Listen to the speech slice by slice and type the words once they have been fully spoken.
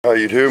Hi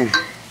YouTube,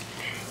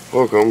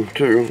 welcome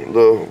to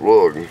the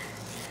vlog.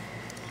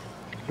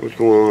 What's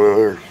going on out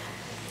here?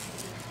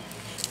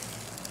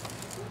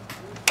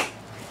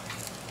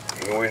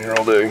 I've been waiting here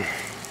all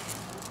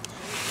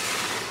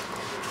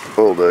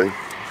day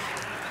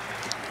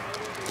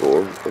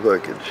for a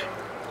package.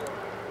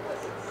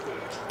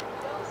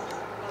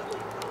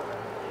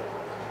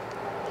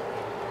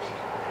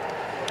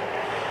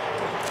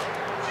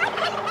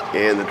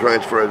 And the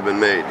transfer has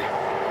been made.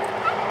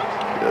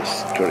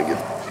 Yes, trying to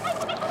get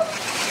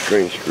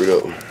train screwed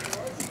up.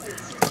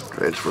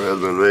 Transfer has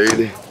been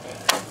made.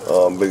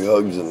 Big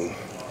hugs and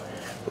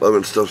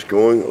loving stuff's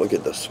going. Look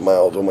at the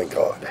smiles. Oh my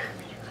God.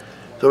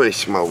 So many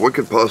smiles. What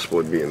could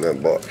possibly be in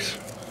that box?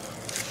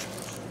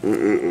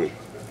 There's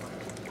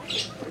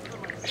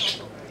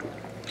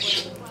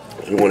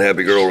one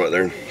happy girl right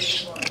there.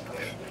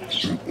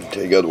 I'll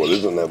tell you guys what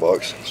is in that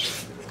box.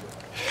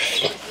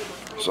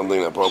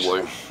 Something that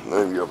probably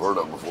none of you have heard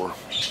of before.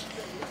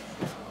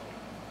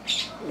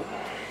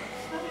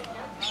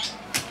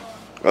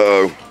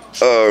 Uh-oh.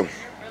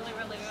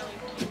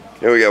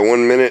 Here we got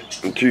 1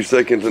 minute and 2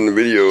 seconds in the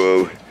video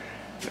of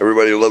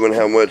everybody loving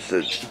how much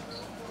that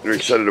they're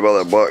excited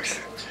about that box.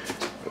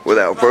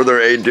 Without further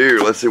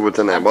ado, let's see what's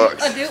in that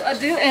box. I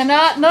do, and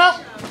nope.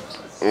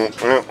 Not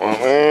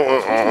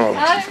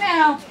it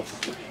now.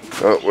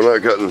 Oh, we're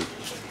not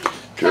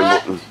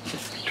cutting.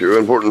 Too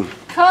important.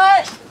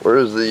 Cut. Where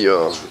is the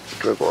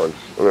tripod?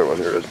 Oh, never mind,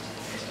 here it is.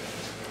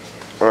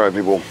 Alright,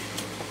 people.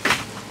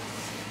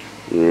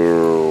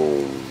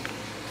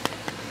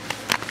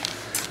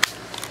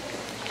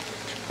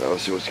 Now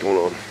let's see what's going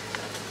on.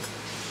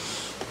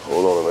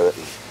 Hold on a minute.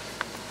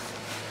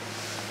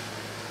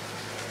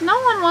 No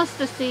one wants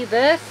to see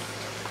this.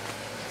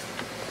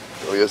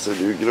 Oh, yes, I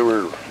do. Get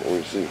over here. Let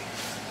me see.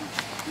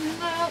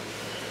 No.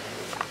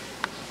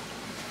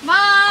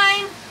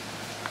 Mine.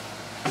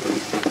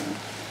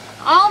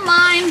 All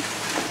mine.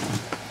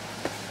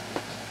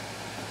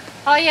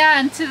 Oh yeah,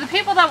 and to the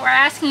people that were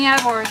asking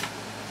Edward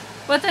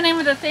what the name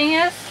of the thing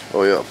is.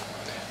 Oh yeah,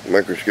 the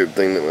microscope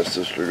thing that my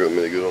sister got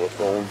me to get on the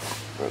phone.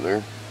 Right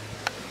there.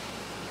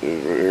 It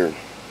is right here.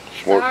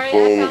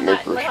 Smartphone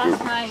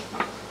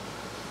microscope.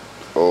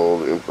 All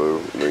the info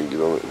they can get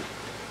on it.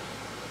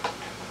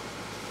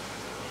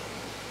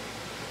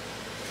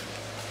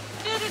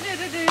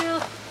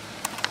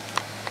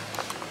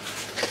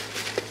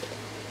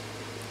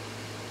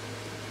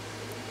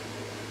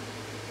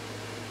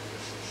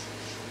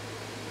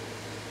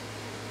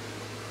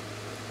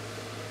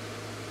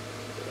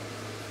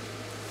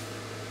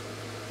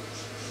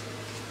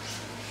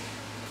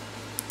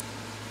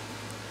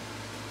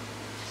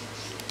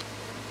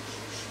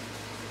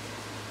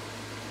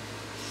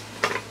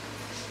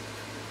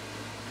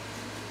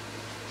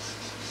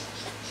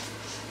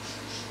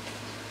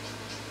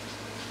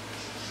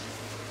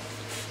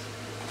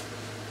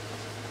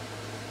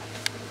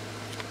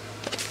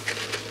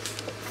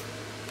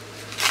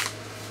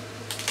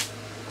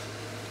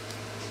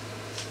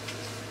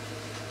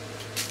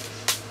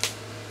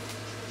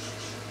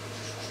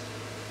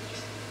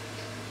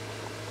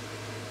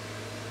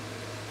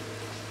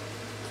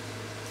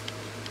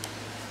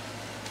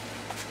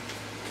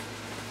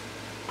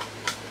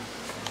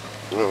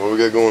 What we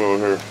got going on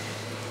here?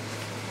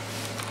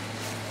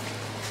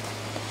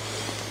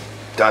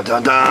 Dun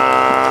dun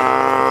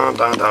dun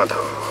dun dun dun.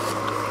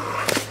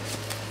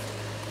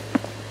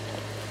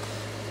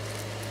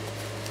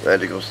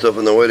 Magical stuff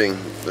in the waiting.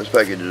 This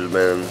package has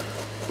been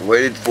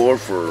waited for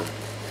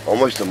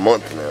almost a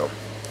month now.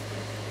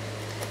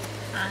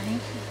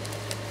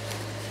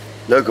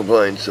 No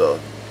complaints. No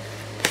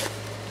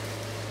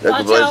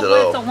complaints at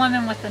all. With the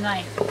woman with the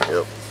knife.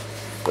 Yep.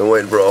 Been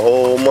waiting for a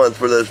whole month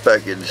for this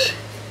package.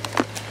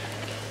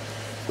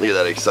 Look at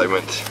that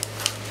excitement.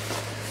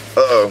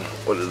 Uh-oh,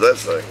 what does that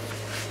say?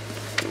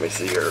 Let me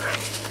see here.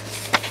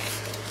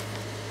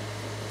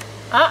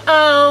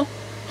 Uh-oh.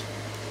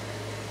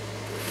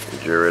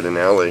 Jared and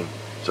Allie,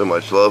 so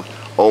much love.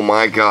 Oh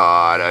my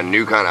God, a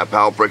new kind of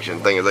pal friction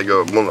thing as they go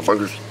on the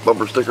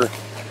bumper sticker.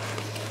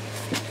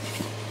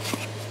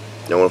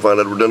 You want to find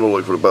Edward Dental,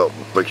 look for the pal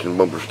friction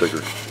bumper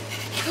sticker.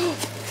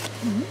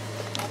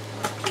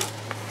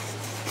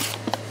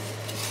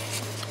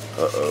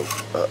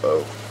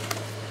 Uh-oh.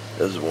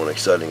 This is one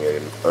exciting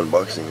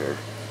unboxing here.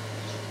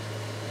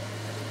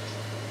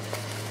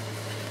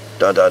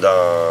 Da da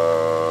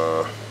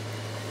da.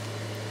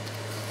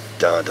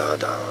 Da da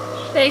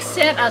da. They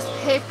sent us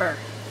paper.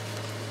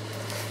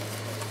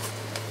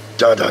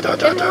 Da da da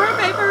da. And more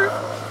paper.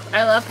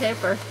 I love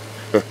paper.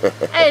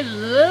 I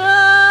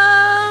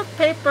love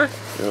paper.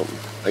 Yep.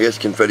 I guess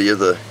confetti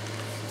is a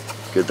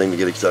good thing to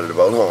get excited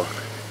about, huh?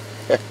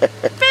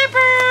 Paper.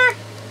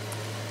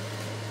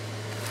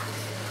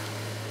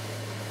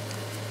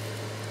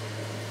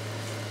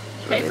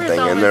 Anything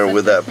in there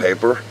with that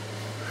paper?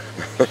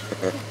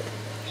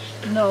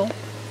 No.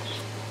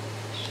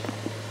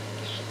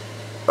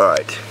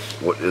 Alright,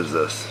 what is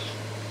this?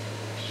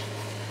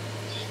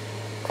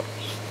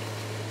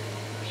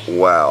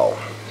 Wow.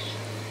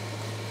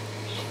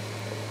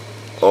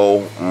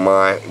 Oh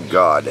my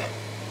God.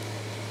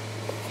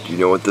 Do you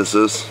know what this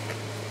is?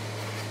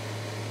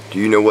 Do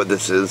you know what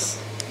this is?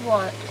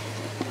 What?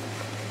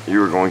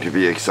 You are going to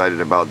be excited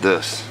about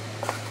this.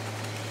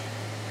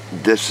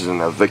 This is an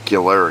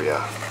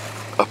avicularia,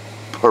 a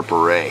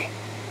purpura,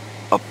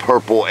 a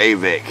purple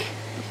avic.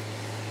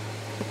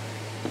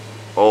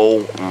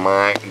 Oh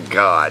my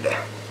God.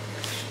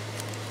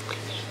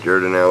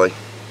 Jared and Allie,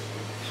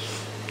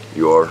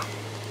 you are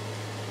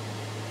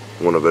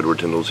one of Edward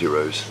Tyndall's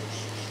heroes.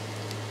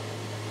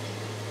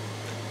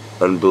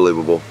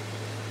 Unbelievable.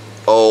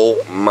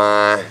 Oh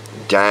my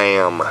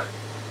damn.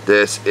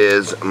 This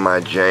is my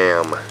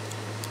jam.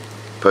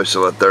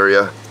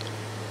 Poecilotheria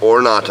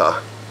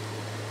ornata.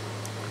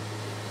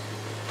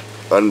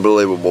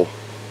 Unbelievable.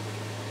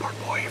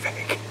 Purple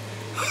avic.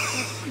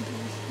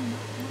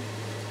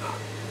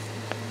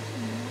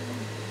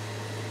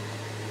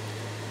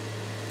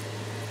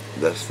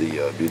 That's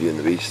the Beauty and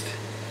the Beast.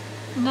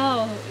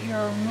 No,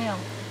 you're male.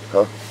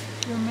 Huh?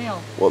 You're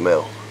male. What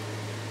male?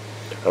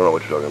 I don't know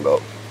what you're talking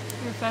about.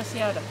 You're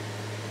fasciata.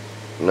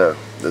 No,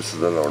 this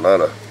is an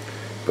ornata.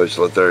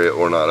 Poecilotheria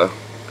ornata.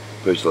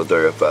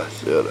 Poecilotheria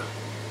fasciata.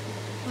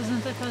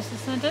 Wasn't they supposed to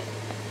send it?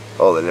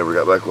 Oh, they never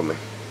got back with me.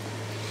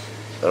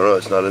 I don't know,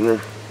 it's not in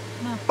there?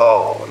 No.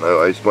 Oh,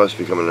 no, it must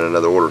be coming in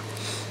another order.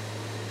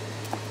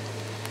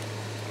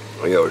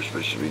 Oh, yeah, we're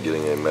supposed to be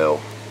getting a male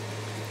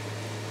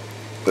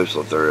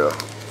Poecilotheria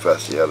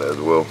fasciata as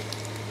well.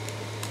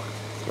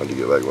 I had to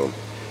get back with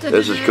them.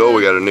 This is cool,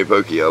 we got a new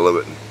Pokey, I love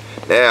it.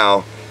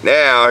 Now,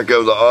 here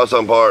comes the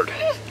awesome part.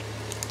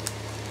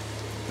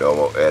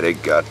 Domo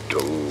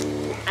arigato.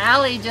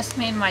 Allie just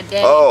made my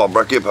day. Oh,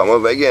 Brachypelma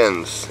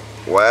vegans.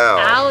 Wow.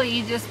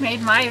 Allie just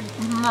made my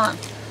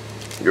month.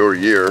 Your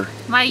year.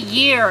 My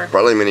year.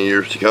 Probably many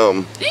years to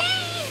come.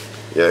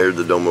 Yeah, here's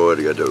the Domo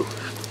arigato.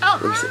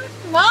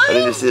 What? I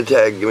need to see the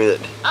tag, give me that.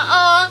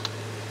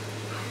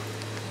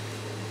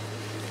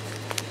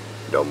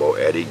 Domo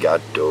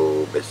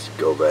arigato,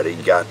 bisco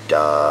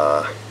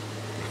varigata.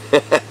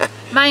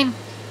 Mine.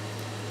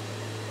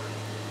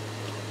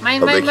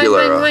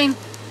 Mine.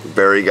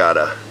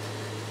 Variegata.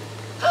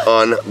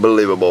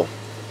 Unbelievable.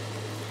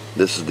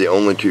 This is the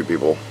only two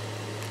people,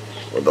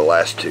 or the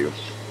last two.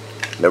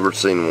 Never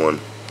seen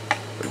one.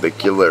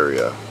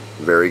 Avicularia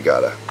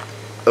variegata.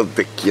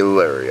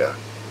 Avicularia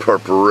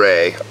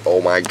purpura.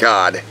 Oh my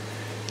God.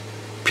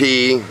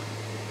 P.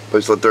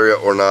 Poecilotheria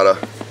ornata.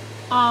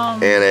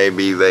 NAB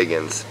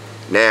vegans.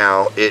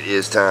 Now it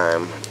is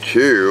time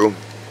to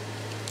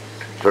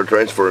start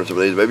transferring some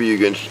of these. Maybe you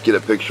can get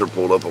a picture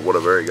pulled up of what a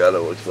variegata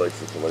looks like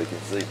so somebody can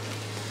see.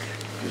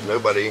 Because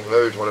nobody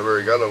knows what a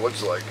variegata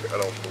looks like. I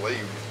don't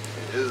believe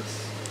it is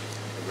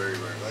a very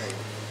rare thing.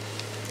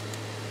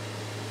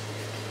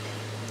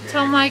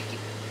 Tell Mikey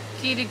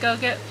to go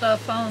get the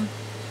phone.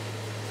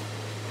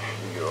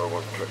 You know, I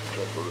want to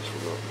transfer this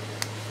one up.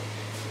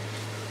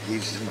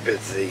 He's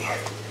busy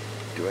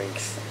doing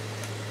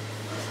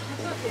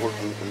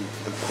important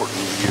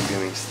video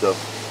gaming stuff.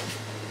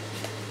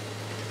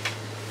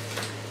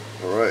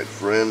 Alright,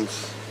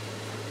 friends.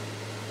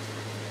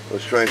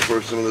 Let's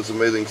transfer some of this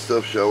amazing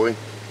stuff, shall we?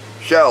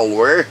 Shall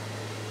we?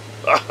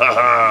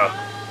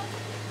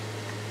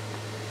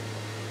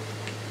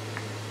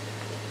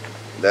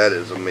 That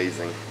is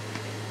amazing.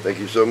 Thank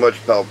you so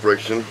much, Pal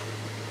Friction.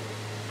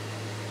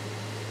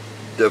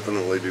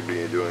 Definitely do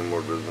be doing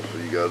more business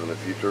with you guys in the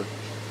future.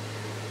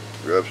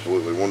 You're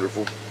absolutely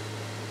wonderful.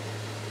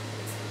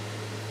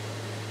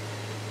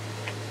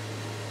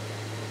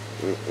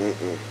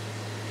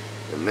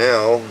 And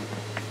now,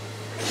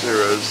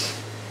 Sarah's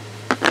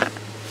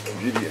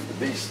Beauty and the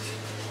Beast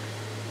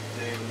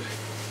themed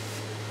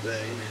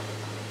thing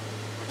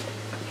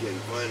can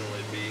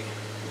finally be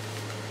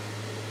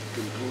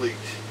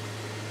complete.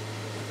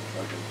 If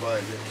I can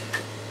find it.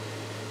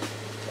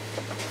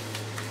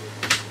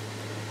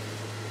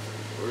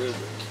 Where is it?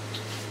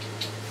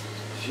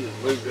 She has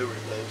moved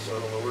everything, so I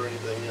don't know where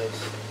anything is.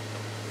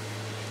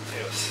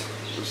 Yes,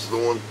 this is the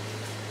one.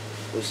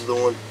 This is the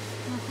one.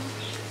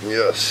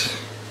 Yes.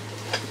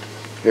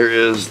 Here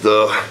is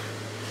the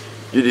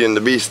Beauty and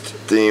the Beast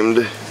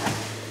themed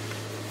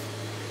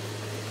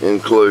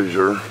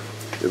enclosure.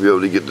 You'll be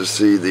able to get to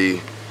see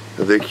the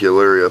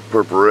Avicularia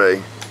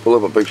purpura. Pull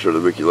up a picture of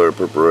the Avicularia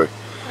purpura.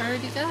 I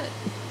already got it.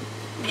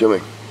 Show me.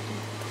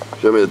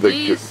 Show me the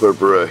picture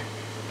purpura.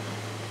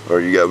 Or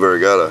you got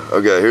variegata.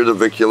 Okay, here's a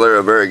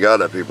Avicularia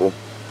variegata, people.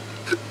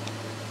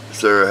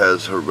 Sarah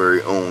has her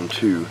very own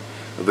two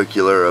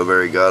Avicularia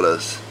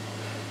variegatas.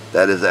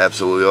 That is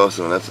absolutely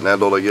awesome. That's an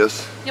adult, I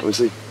guess. Yep. Let me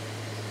see.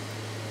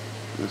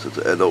 This is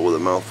an adult with a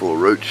mouthful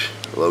of roach.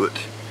 I love it.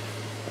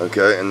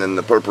 Okay, and then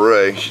the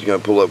purpura she's going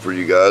to pull up for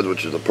you guys,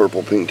 which is a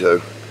purple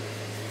pinto,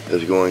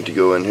 is going to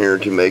go in here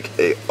to make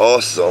a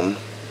awesome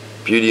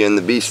Beauty and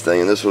the Beast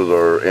thing. And this was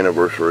our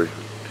anniversary,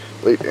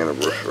 late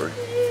anniversary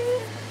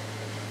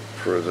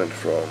present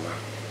from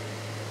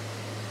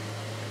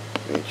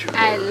Nature.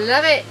 I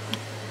love it.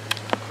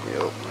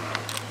 Yep.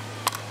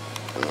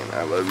 And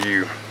I love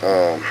you.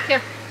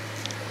 Here.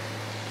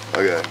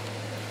 Okay.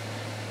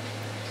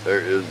 There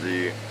is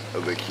the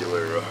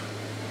Avicularia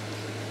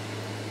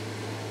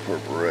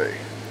purpura.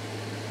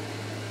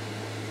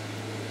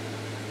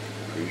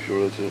 you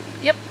sure that's it?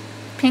 Yep.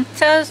 Pink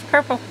toes,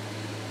 purple.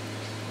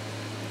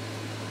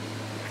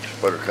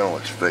 Spider kind of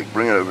looks fake.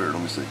 Bring it over here,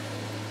 let me see.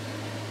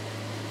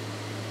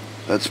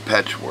 That's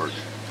patchwork.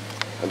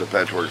 That's a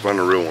patchwork. Find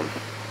a real one.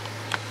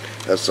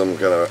 That's some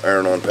kind of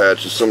iron-on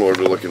patch. It's similar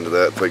to looking to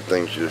that fake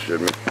thing she just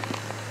showed me.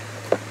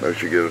 I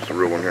should get us a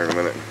real one here in a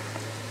minute.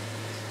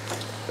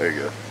 There you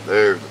go.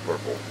 There's the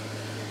purple.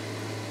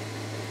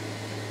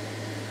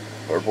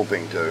 Purple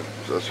pink toe.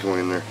 So that's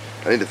going in there.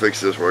 I need to fix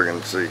this where I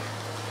can see.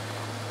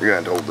 You're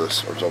going to hold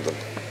this or something.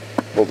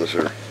 Hold this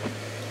here.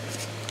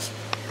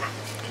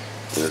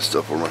 Get this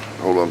stuff for me.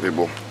 Hold on,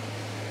 people.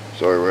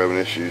 Sorry, we're having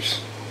issues.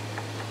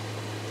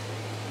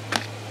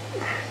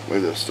 Look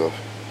at this stuff.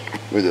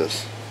 Look at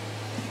this.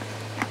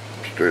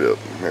 Straight up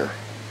here.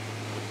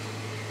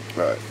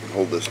 Alright,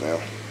 hold this now.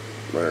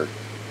 Right here.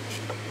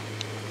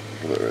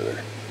 Hold it right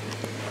there.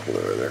 Hold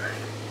it right there.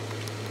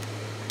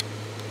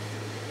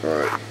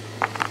 Alright.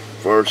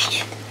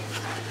 First,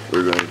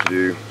 we're going to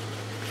do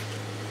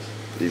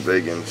the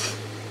Vegans.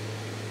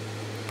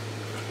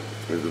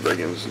 Here's the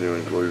Vegans new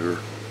enclosure.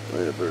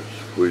 Right up there.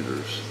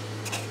 Squeezers.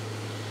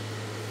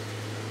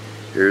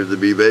 Here's the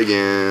B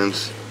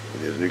Vegans.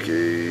 His new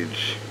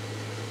cage.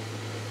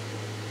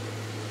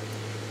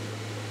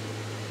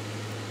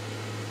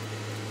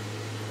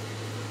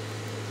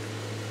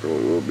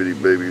 Little bitty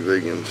baby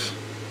Vegans.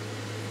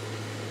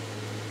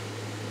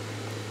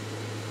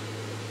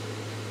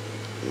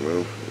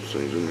 Well, this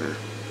thing's in there.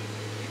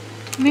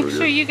 Make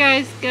sure you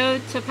guys go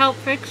to Pulp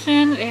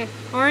Fiction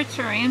for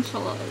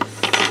tarantulas.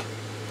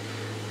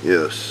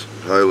 Yes,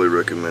 highly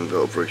recommend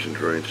Pulp Fiction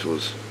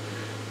tarantulas.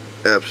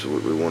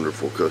 Absolutely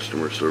wonderful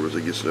customer service.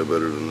 It gets no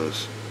better than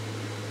this.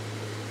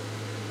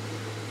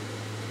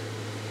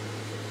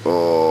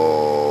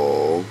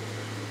 Oh,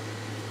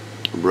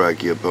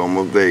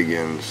 Brachypelma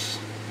Vegans.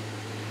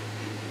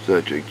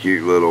 Such a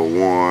cute little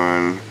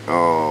one.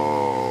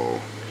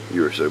 Oh,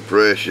 you're so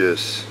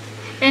precious.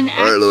 And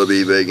alright, little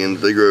bee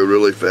Vegans. They grow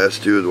really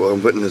fast too as well. I'm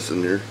putting this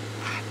in here.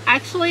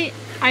 Actually,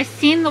 I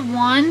seen the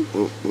one.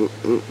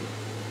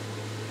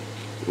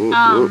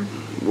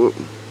 Whoop.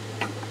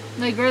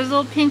 The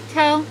grizzled pink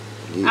toe.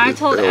 I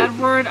told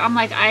Edward, I'm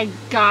like, I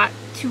got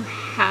to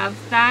have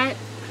that.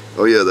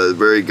 Oh yeah, that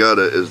very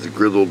gotta is the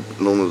grizzled,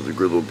 known as the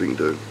grizzled pink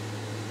toe.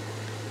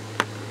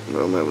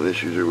 Well, I'm having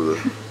issues here with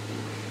it.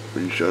 Are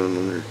you shining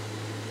on there?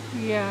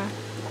 Yeah.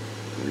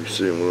 Are you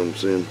seeing what I'm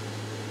seeing?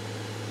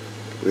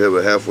 We have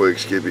a halfway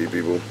Skippy,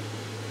 people.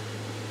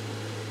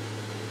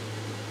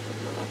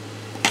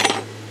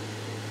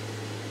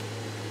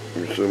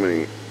 There's so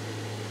many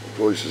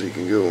places he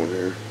can go on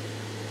here.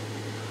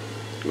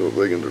 Little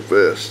Vegans are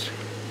fast.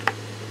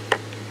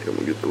 Come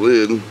and get the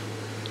lid.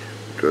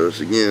 Try this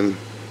again.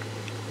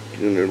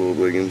 Get in there, little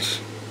Vegans.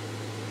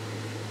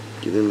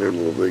 Get in there,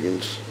 little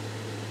Vegans.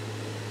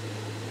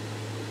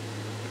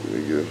 There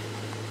you go.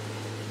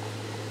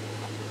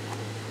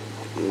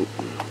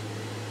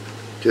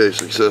 Okay,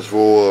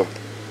 successful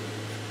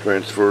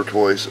transfer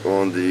twice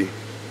on the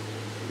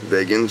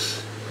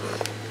Vegans.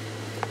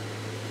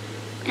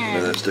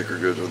 And that sticker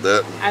goes with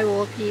that. I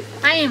will keep.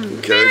 I am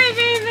very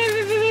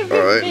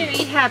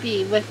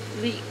happy with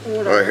the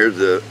order. Alright, here's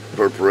the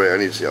purple. I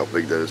need to see how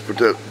big that is. Put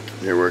that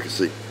here where I can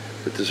see.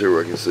 Put this here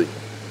where I can see.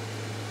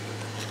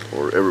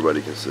 Or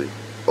everybody can see.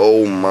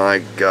 Oh my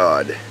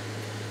god.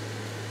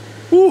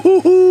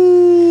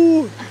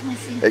 Woohoo! I want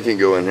to see it. It can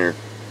go in here,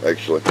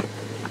 actually.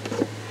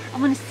 I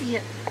want to see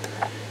it.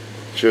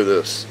 Show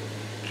this.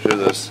 Show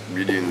this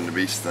Beauty and the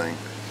Beast thing.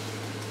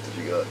 What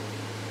you got?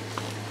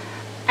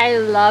 I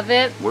love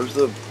it. Where's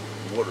the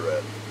water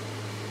at?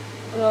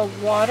 The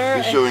water.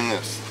 Just showing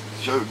this.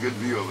 Show a good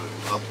view of it.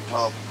 Up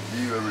top,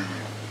 view every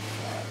view.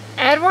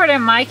 Edward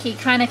and Mikey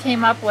kind of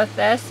came up with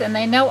this, and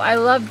they know I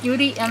love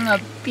Beauty and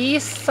the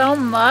Beast so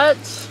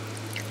much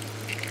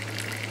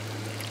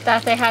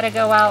that they had to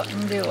go out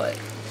and do it.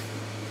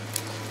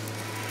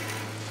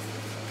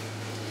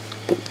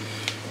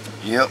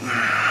 Yep.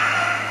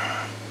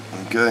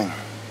 Okay.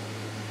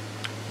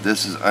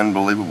 This is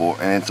unbelievable,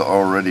 and it's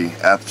already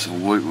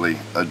absolutely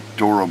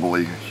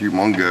adorably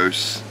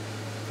humongous.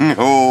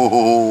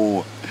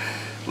 Oh,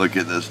 look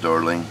at this,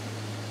 darling.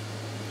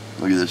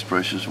 Look at this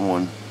precious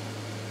one.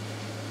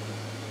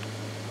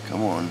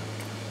 Come on.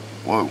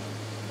 Whoa.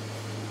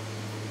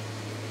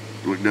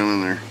 Look down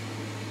in there.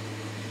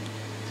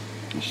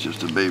 It's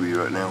just a baby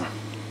right now.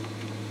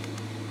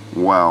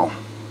 Wow.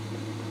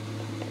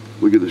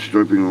 Look at the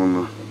striping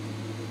on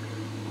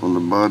the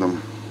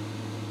bottom.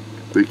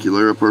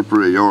 Aviculera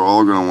purpurea. Y'all are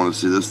all going to want to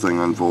see this thing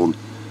unfold.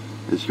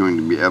 It's going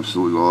to be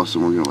absolutely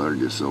awesome. We're going to let her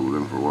get settled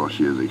in for a while.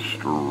 She is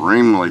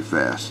extremely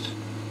fast.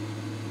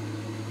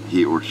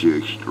 He or she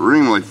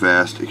extremely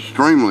fast,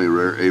 extremely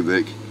rare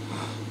avic.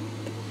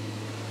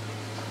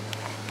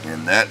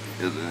 And that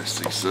is a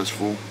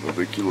successful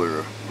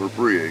Aviculera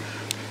purpurea.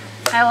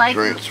 I like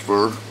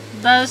transfer.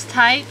 Those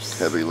types.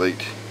 Happy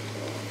late,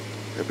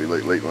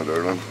 my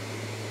darling.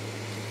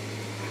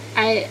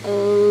 I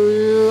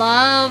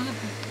love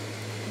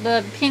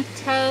the pink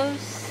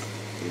toes.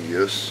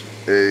 Yes,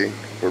 a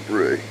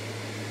purpurea.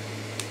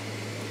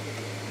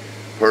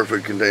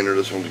 perfect container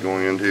this one's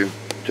going into.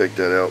 Check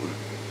that out.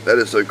 That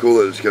is so cool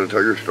that it's got a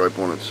tiger stripe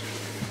on its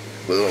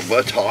little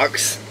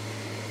buttocks.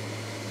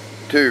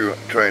 2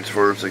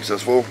 transfers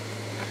successful.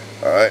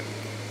 Alright.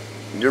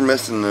 You're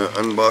missing the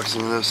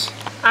unboxing of this.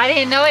 I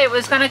didn't know it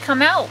was going to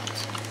come out.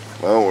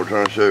 Well, we're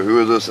trying to show who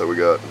is this that we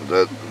got. Is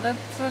that?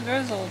 That's a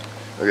grizzled.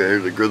 Okay,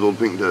 here's a grizzled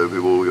pink toe,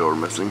 people we are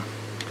missing.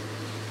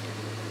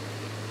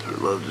 Sure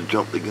loves to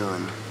jump the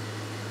gun.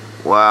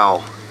 Wow.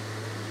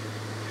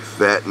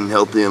 Fat and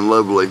healthy and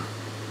lovely.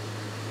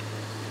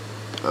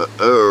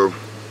 Uh-oh.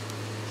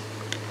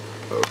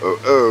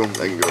 Oh.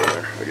 They can go in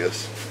there, I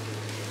guess.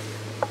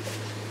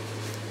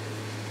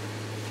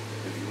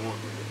 If you want.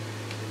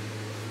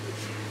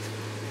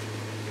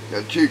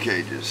 Got 2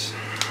 cages.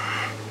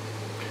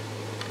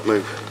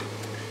 Move.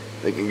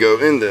 They can go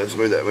in this.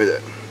 Move that.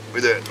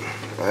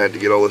 I had to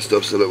get all this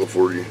stuff set up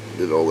before you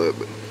did all that,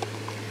 but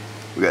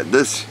we got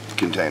this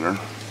container.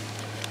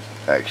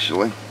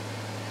 Actually,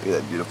 look at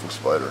that beautiful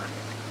spider.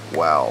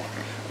 Wow.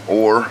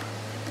 Or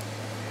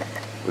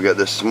we got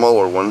this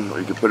smaller one, or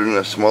you could put it in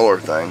a smaller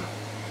thing.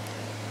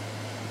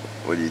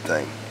 What do you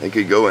think? It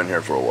could go in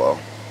here for a while.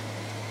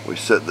 We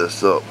set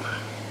this up,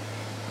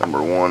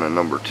 number 1 and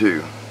number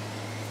 2.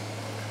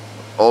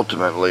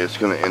 Ultimately, it's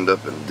going to end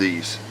up in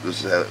these.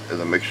 This is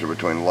a mixture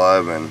between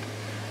live and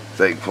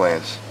fake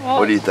plants. Well,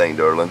 what do you think,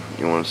 darling?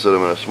 You want to set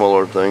them in a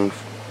smaller thing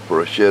for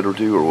a shed or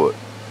 2, or what?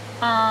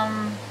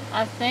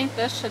 I think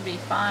this should be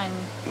fine.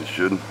 It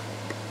should.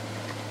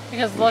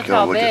 Because look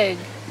how big.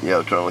 Yeah,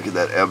 I'm trying to look at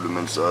that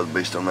abdomen size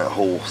based on that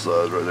hole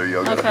size right there.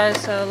 Y'all okay,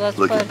 so let's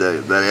look at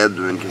that. That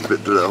abdomen can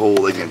fit through that hole.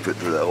 They can fit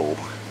through that hole.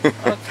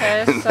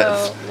 Okay,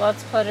 so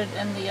let's put it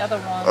in the other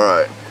one. All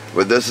right,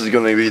 but this is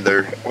going to be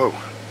their. Whoa,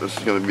 this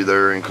is going to be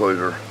their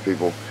enclosure,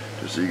 people.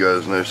 Just so you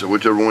guys know. So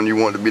whichever one you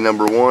want to be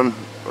number 1,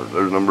 or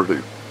there's number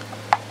 2.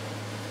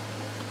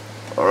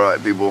 All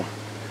right, people.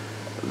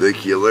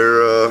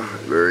 Vicularia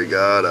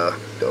variegata,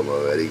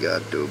 domo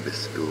arigato,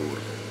 bisco,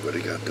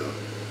 varigato.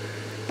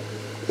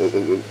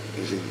 Whoa.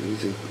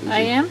 Easy.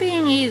 I am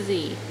being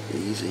easy.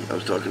 Easy. I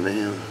was talking to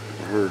him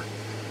or her.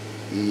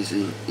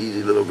 Easy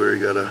little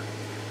variegata.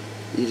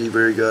 Easy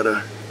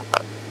variegata.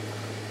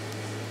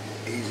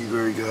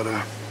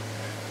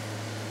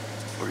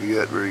 Where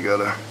you at,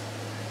 variegata?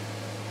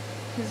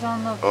 He's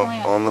on the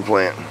plant. On the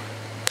plant.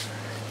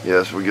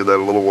 Yes, we get that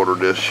a little water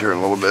dish here in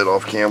a little bit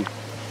off cam.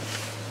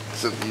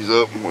 Set these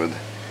up with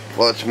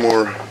lots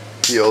more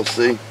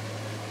TLC.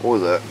 What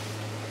was that?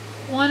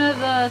 One of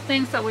the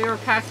things that we were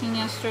packing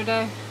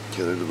yesterday.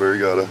 Okay, there's a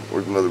variegata.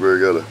 Where's another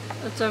variegata?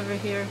 It's over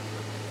here.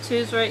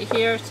 2's right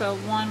here, so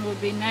 1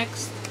 would be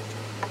next.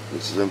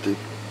 This is empty?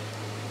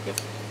 Yep.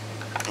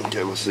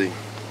 Okay, let's see.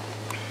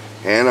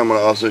 And I'm going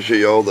to also show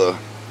you all the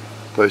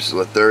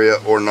Poecilotheria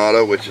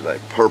ornata, which is a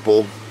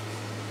purple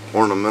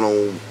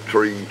ornamental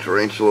tree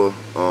tarantula.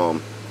 The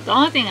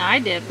only thing I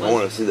did was... I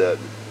want to see that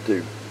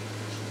too.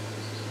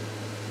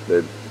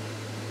 Babe.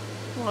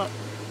 What?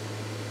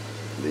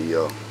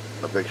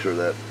 A picture of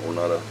that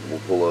ornata we'll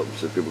pull up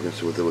so people can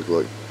see what they look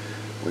like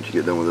once you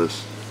get done with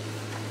this.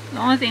 The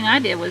only thing I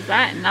did was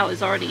that, and that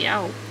was already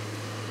out.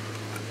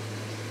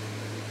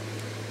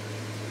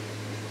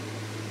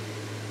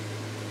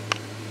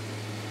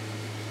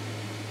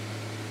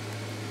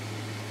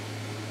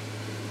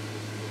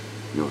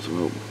 You want some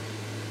help?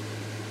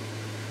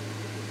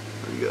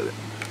 Oh, you got it.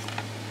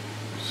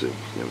 Let's see.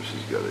 Yeah,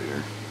 she's got it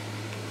here.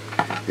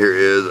 Here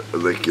is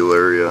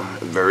Vicularia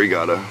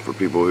variegata for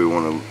people who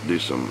want to do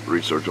some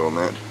research on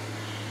that.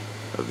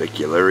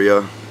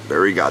 Vicularia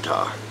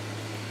variegata.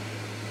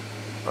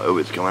 Oh,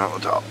 it's coming out the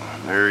top.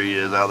 There he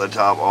is out the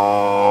top.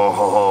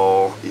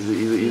 Oh,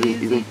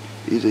 easy.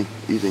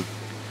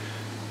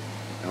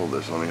 Hold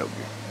this, let me help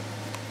you.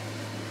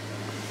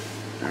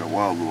 They're a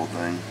wild little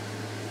thing.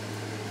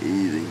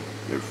 Easy.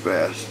 They're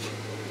fast.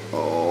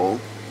 Oh,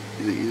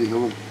 easy.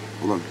 Hold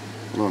on.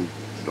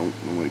 Don't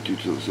wait too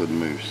till the sudden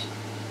moves.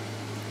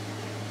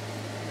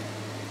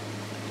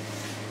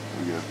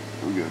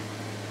 We're good.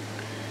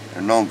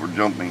 They're known for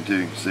jumping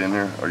too. See in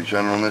here? Are you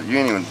shining on that? You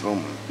ain't even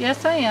filming.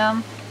 Yes, I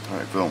am.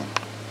 Alright, film.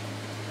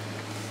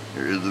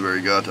 Here is the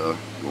variegata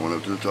going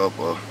up to the top.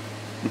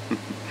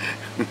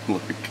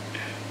 Look.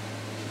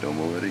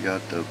 Domo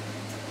variegata.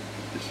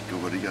 Disco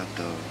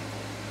variegata.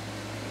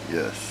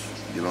 Yes.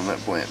 Get on that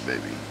plant,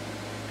 baby.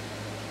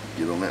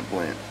 Get on that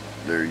plant.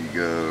 There you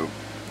go.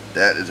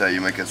 That is how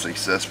you make a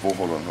successful,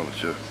 hold on,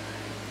 show.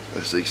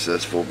 A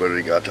successful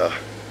variegata.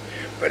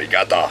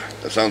 Variegata.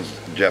 That sounds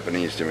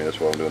Japanese to me, that's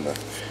why I'm doing the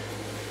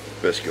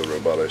Bisco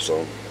Roboto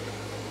song.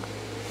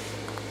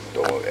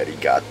 Domo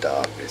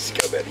arigato,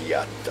 Bisco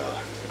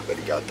variegata.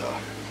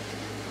 Variegata.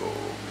 Cool.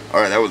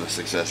 Alright, that was a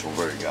successful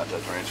variegata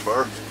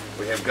transfer.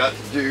 We have got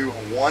to do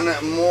one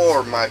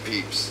more, my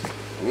peeps.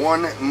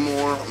 One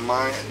more,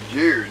 my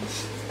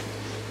dudes.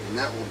 And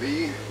that will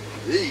be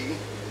the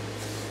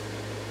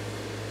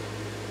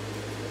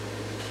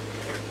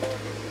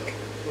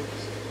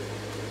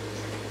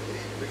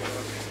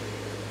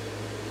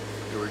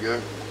here we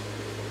go.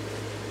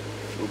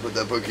 We'll put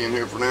that pokey in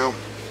here for now.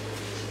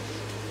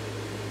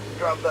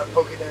 Drop that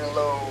pokey down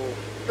low.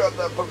 drop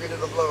that pokey to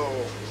the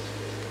floor.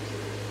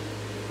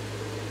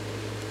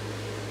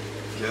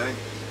 Okay.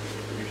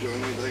 Are you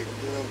showing anything?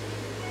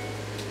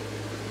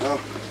 No.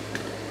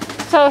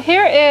 So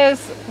here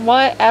is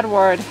what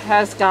Edward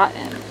has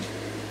gotten.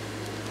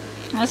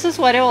 This is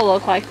what it will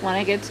look like when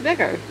it gets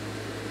bigger.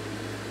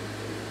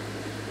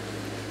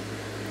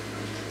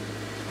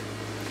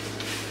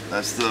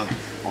 That's the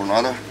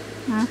Ornata.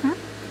 Mm-hmm.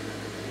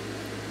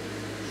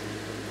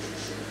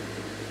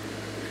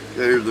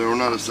 Okay, here's the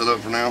Ornata set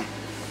up for now.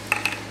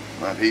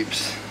 My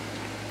peeps.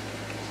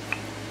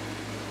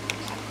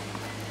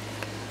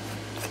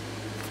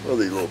 Well,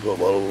 these little pill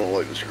bottles, I don't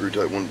like the screw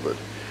type one, but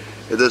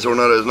if this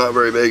Ornata is not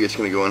very big, it's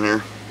going to go in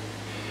here.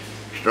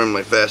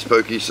 Extremely fast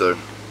pokey, so.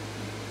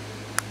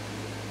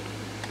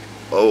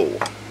 Oh.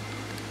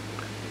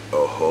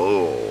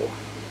 Oh.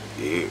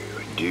 Yeah,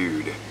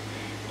 dude.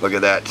 Look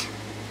at that.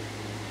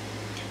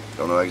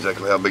 Don't know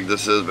exactly how big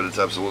this is, but it's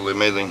absolutely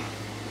amazing.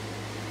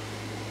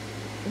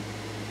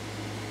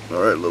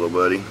 Alright, little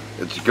buddy.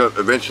 It's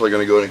eventually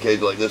going to go in a cage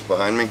like this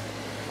behind me.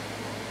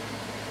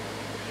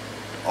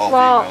 All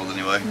females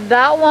anyway.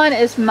 That one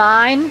is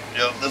mine.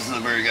 Yep, this is a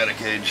very got a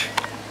cage.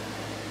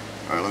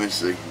 Alright, let me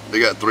see. They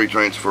got 3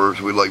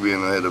 transfers. We like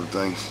being ahead of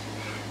things.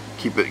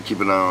 Keep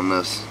an eye on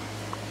this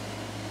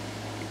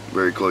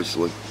very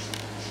closely.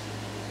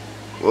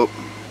 Whoop.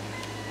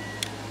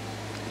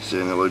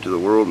 Saying hello to the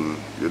world and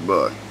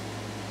goodbye.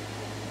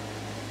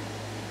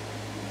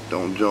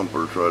 Don't jump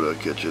or try to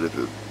catch it if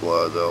it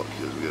flies out,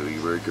 because we gotta be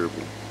very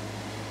careful.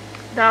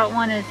 That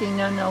one is a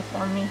no-no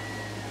for me.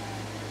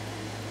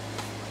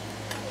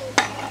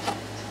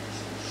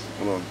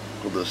 Hold on.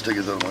 Hold this. Take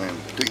this out of my hand.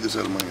 Take this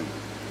out of my hand.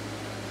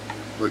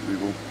 Look,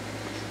 people.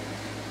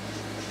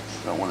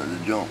 I don't want it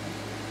to jump.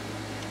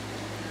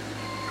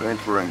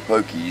 Transferring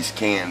pokies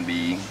can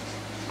be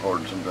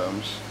hard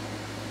sometimes.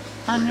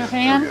 On your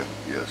hand? Okay.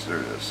 Yes, there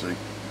it is. See?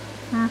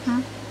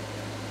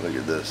 Mm-hmm. Look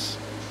at this.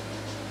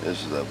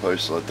 This is a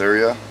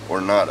Poecilotheria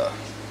Ornata.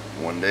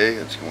 One day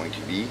it's going to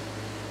be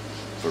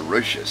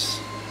ferocious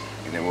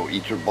and it will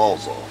eat your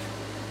balls off.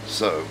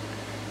 So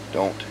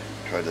don't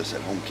try this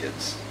at home,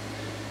 kids,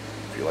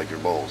 if you like your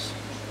balls.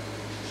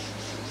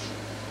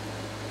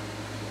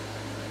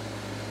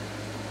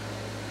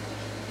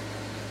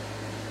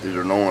 These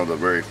are known as a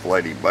very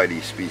flighty,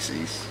 bitey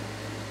species.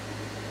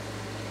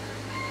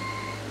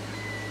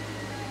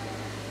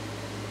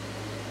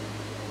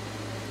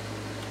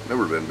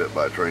 Never been bit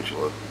by a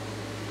tarantula.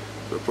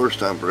 The first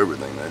time for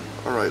everything, man.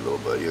 Alright, little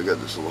buddy, I got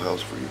this little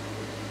house for you.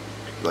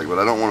 Like, but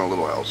I don't want a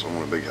little house, I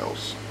want a big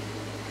house.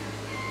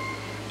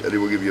 Daddy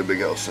will give you a big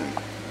house soon.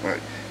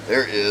 Alright,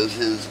 there is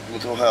his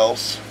little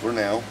house for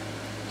now.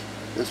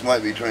 This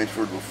might be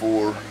transferred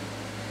before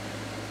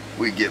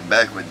we get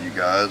back with you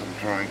guys. I'm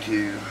trying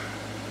to.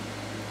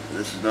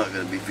 This is not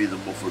going to be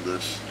feasible for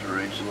this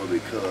tarantula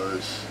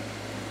because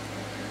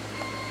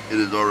it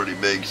is already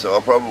big, so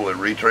I'll probably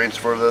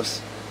retransfer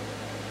this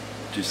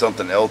to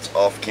something else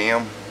off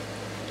cam.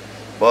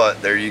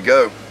 But there you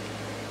go.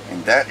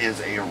 And that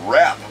is a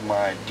wrap,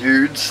 my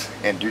dudes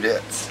and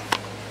dudettes.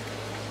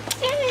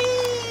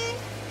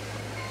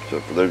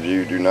 So for those of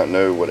you who do not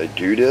know what a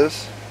dude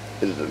is,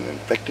 it is an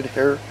infected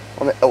hair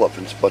on an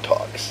elephant's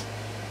buttocks.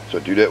 So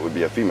a dudette would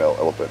be a female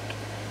elephant,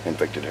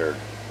 infected hair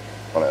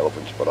on an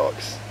elephant's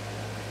buttocks.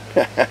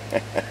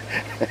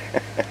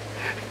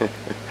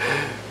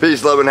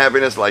 Peace, love, and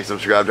happiness. Like,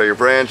 subscribe, tell your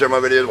friends, share my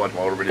videos, watch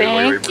my older videos,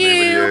 Thank you.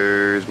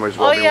 videos. Most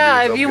Oh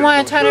yeah, if you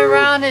want to turn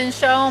around and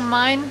show them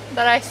mine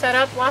that I set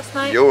up last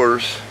night.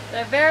 Yours.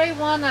 The very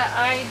one that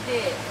I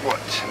did. What?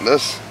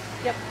 This?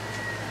 Yep.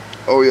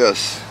 Oh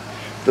yes.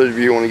 Those of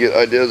you who want to get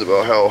ideas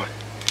about how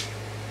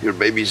your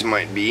babies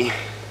might be,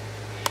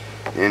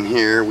 in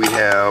here we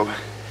have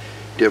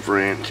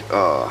different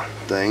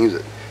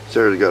things.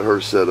 Sarah's got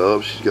hers set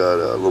up. She's got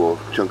a little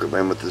chunk of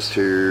amethyst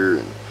here,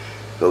 and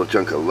a little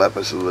chunk of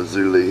lapis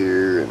lazuli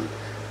here, and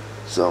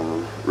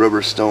some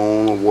rubber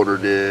stone, a water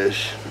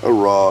dish, a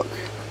rock.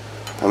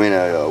 I mean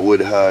a wood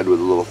hide with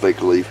a little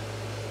fake leaf.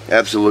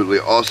 Absolutely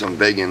awesome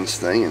vegans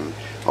thing, and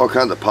all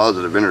kinds of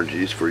positive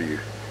energies for you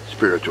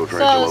spiritual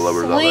tarantula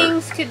lovers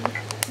out there.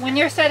 When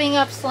you're setting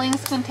up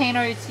slings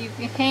containers,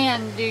 you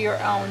can do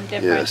your own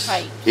different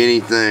types.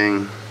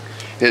 Anything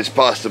is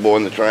possible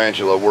in the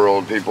tarantula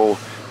world, people.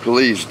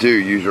 Please do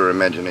use your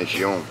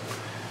imagination.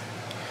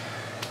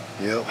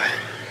 Yep.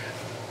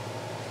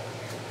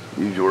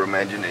 Use your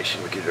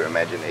imagination because your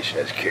imagination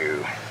is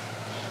cool.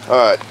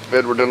 Alright,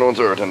 Edward Dindle and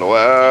Sarah Tindle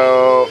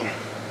out.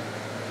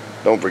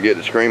 Don't forget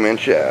to scream and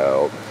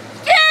shout.